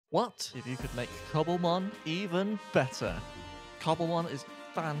What if you could make Cobblemon even better? Cobblemon is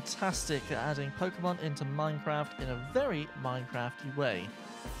fantastic at adding Pokemon into Minecraft in a very Minecrafty way,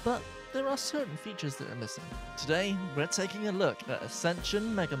 but there are certain features that are missing. Today, we're taking a look at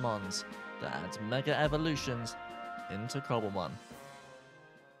Ascension Megamons that adds Mega Evolutions into Cobblemon.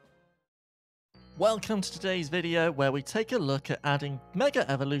 Welcome to today's video where we take a look at adding Mega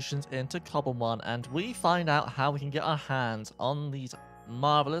Evolutions into Cobblemon and we find out how we can get our hands on these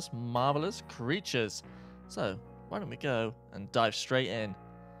marvelous creatures. So why don't we go and dive straight in.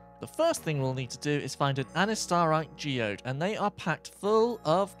 The first thing we'll need to do is find an Anistarite Geode, and they are packed full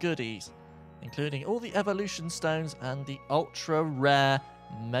of goodies, including all the evolution stones and the ultra rare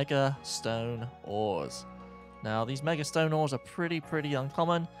Mega Stone ores. Now these Mega Stone ores are pretty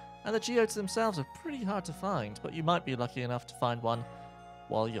uncommon, and the geodes themselves are pretty hard to find, but you might be lucky enough to find one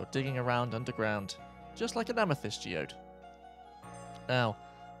while you're digging around underground, just like an amethyst geode. Now,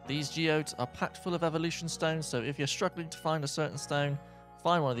 these geodes are packed full of evolution stones, so if you're struggling to find a certain stone,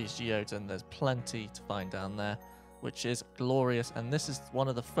 find one of these geodes and there's plenty to find down there, which is glorious, and this is one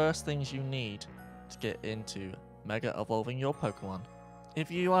of the first things you need to get into Mega Evolving your Pokemon. If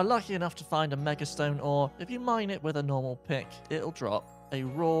you are lucky enough to find a Mega Stone ore, if you mine it with a normal pick, it'll drop a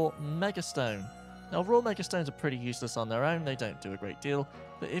raw Mega Stone. Now, raw Mega Stones are pretty useless on their own, they don't do a great deal,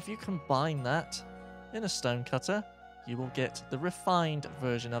 but if you combine that in a stone cutter, you will get the refined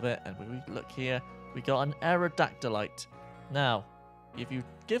version of it, and when we look here, we got an Aerodactylite. Now, if you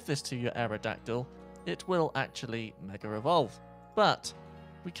give this to your Aerodactyl, it will actually Mega Evolve. But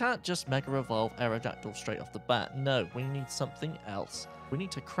we can't just Mega Evolve Aerodactyl straight off the bat. No, we need something else. We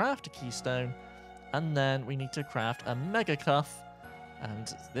need to craft a Keystone, and then we need to craft a Mega Cuff,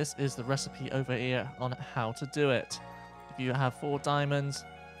 and this is the recipe over here on how to do it. If you have 4 diamonds,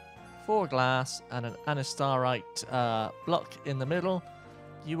 4 glass, and an Anistarite block in the middle,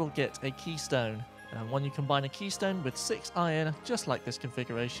 you will get a Keystone. And when you combine a Keystone with 6 iron, just like this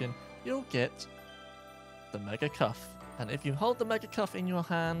configuration, you'll get the Mega Cuff. And if you hold the Mega Cuff in your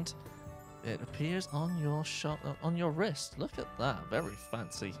hand, it appears on your wrist. Look at that, very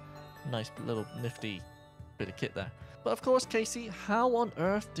fancy, nice little nifty bit of kit there. But of course, Casey, how on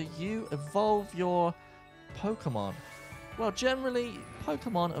earth do you evolve your Pokemon? Well, generally,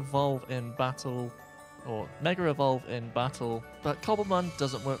 Pokemon evolve in battle, or Mega Evolve in battle, but Cobblemon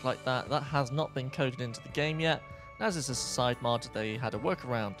doesn't work like that. That has not been coded into the game yet. As it's a side mod, they had a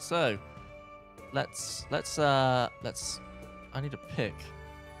workaround. So, let's. I need a pick.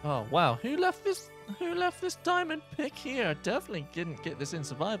 Oh wow, who left this diamond pick here? Definitely didn't get this in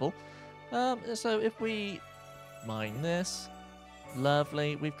survival. So if we mine this,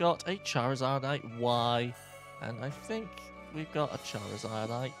 lovely. We've got a Charizardite Y. And I think we've got a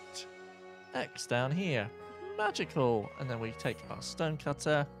Charizardite X down here. Magical! And then we take our stone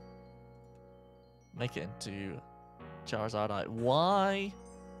cutter, make it into Charizardite Y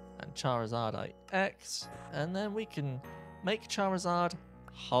and Charizardite X. And then we can make Charizard,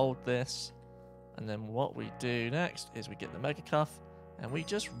 hold this. And then what we do next is we get the Mega Cuff and we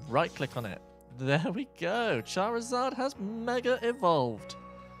just right click on it. There we go! Charizard has Mega Evolved.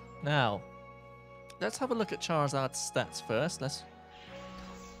 Now, let's have a look at Charizard's stats first.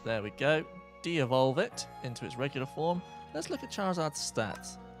 There we go. De-evolve it into its regular form. Let's look at Charizard's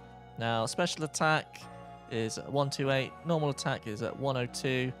stats. Now, special attack is at 128. Normal attack is at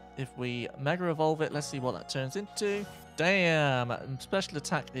 102. If we Mega Evolve it, let's see what that turns into. Damn! Special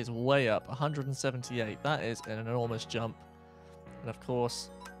attack is way up, 178. That is an enormous jump. And of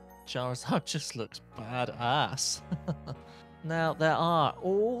course, Charizard just looks badass. Now, there are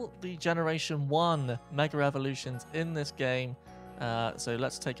all the Generation 1 Mega Evolutions in this game, so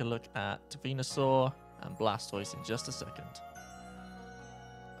let's take a look at Venusaur and Blastoise in just a second.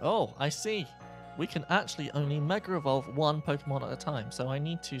 Oh, I see. We can actually only Mega Evolve 1 Pokemon at a time, so I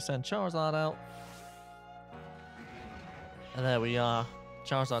need to send Charizard out. And there we are.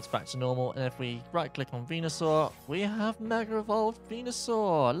 Charizard's back to normal, and if we right-click on Venusaur, we have Mega Evolved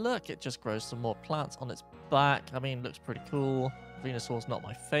Venusaur. Look, it just grows some more plants on its back. I mean, looks pretty cool. Venusaur's not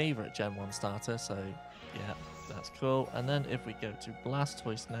my favorite Gen 1 starter, so yeah, that's cool. And then if we go to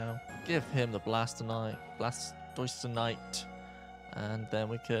Blastoise now, give him the Blastoise, and then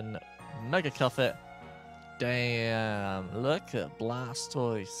we can Mega Cuff it. Damn, look at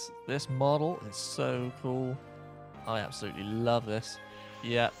Blastoise. This model is so cool. I absolutely love this.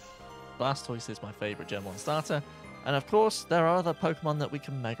 Yeah, Blastoise is my favorite Gen 1 starter. And of course, there are other Pokemon that we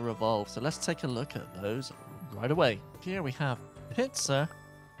can Mega Evolve, so let's take a look at those right away. Here we have Pinsir.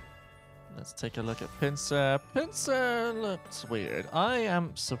 Let's take a look at Pinsir. Pinsir looks weird. I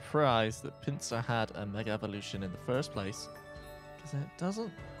am surprised that Pinsir had a Mega Evolution in the first place, because it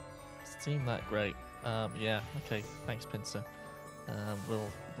doesn't seem that great. Yeah, okay, thanks, Pinsir.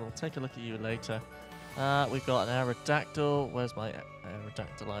 We'll take a look at you later. We've got an Aerodactyl. Where's my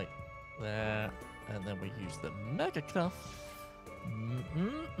Aerodactylite? There. And then we use the Mega Cuff.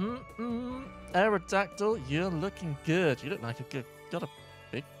 Aerodactyl, you're looking good. You look like got a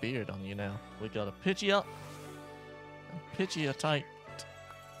big beard on you now. We got a Pidgeot. Pidgeotite.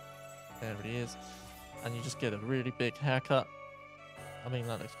 There it is. And you just get a really big haircut. I mean,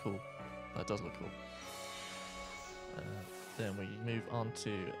 that looks cool. That does look cool. Then we move on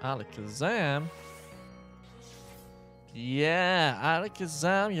to Alakazam. Yeah,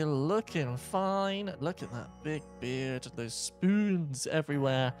 Alakazam, you're looking fine. Look at that big beard, those spoons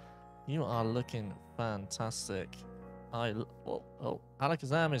everywhere. You are looking fantastic. Oh,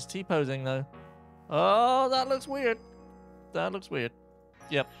 Alakazam is T-posing though. Oh, that looks weird. That looks weird.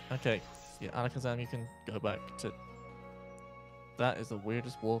 Yep, okay. Yeah, Alakazam, you can go back to... That is the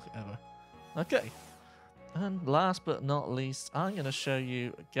weirdest walk ever. Okay. And last but not least, I'm going to show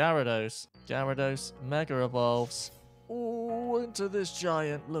you Gyarados. Gyarados Mega Evolves into this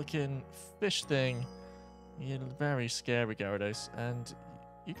giant looking fish thing. You're very scary, Gyarados. And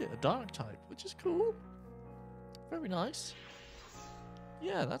you get a dark type, which is cool. Very nice.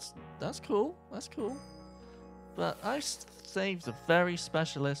 Yeah, that's cool. That's cool. But I saved the very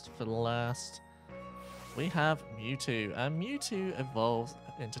specialist for last. We have Mewtwo, and Mewtwo evolves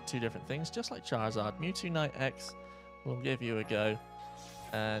into two different things, just like Charizard. Mewtwo Night X will give you a go,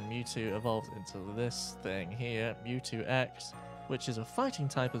 and Mewtwo evolves into this thing here, Mewtwo X, which is a fighting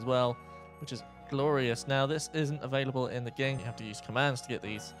type as well, which is glorious. Now, this isn't available in the game. You have to use commands to get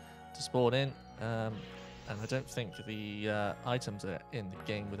these to spawn in, and I don't think the items are in the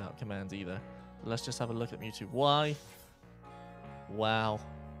game without commands either. Let's just have a look at Mewtwo Y. Wow.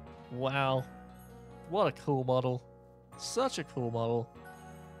 Wow. What a cool model. Such a cool model.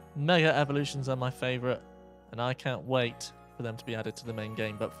 Mega Evolutions are my favorite, and I can't wait for them to be added to the main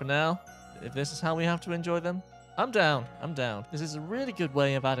game. But for now, if this is how we have to enjoy them, I'm down. I'm down. This is a really good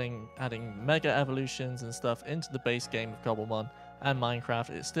way of adding Mega Evolutions and stuff into the base game of Cobblemon and Minecraft.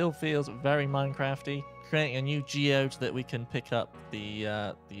 It still feels very Minecrafty. Creating a new geode that we can pick up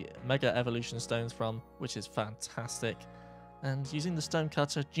the Mega Evolution stones from, which is fantastic. And using the stone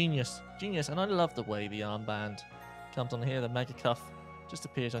cutter, genius. And I love the way the armband comes on here. The Mega Cuff just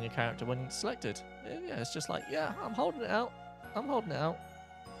appears on your character when selected. Yeah, it's just like, yeah, I'm holding it out.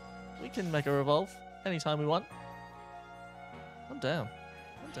 We can Mega Evolve anytime we want. I'm down.